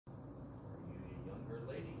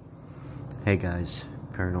Hey guys,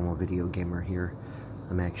 Paranormal Video Gamer here.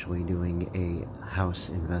 I'm actually doing a house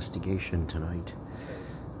investigation tonight,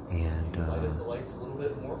 and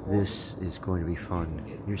this is going to be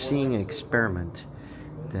fun. You're seeing an experiment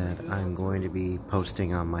that I'm going to be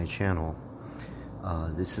posting on my channel.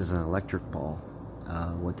 This is an electric ball.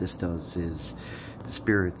 What this does is the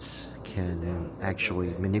spirits can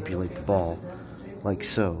actually manipulate the ball like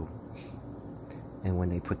so, and when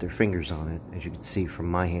they put their fingers on it, as you can see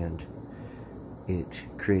from my hand, it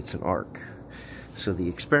creates an arc. So the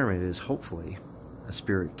experiment is, hopefully a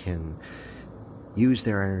spirit can use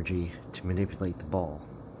their energy to manipulate the ball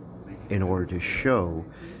in order to show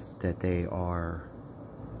that they are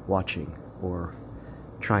watching or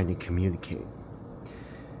trying to communicate.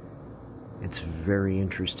 It's very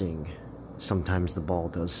interesting. Sometimes the ball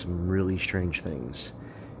does some really strange things,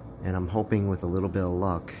 and I'm hoping with a little bit of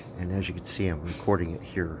luck, and as you can see I'm recording it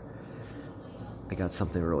here, I got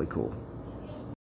something really cool.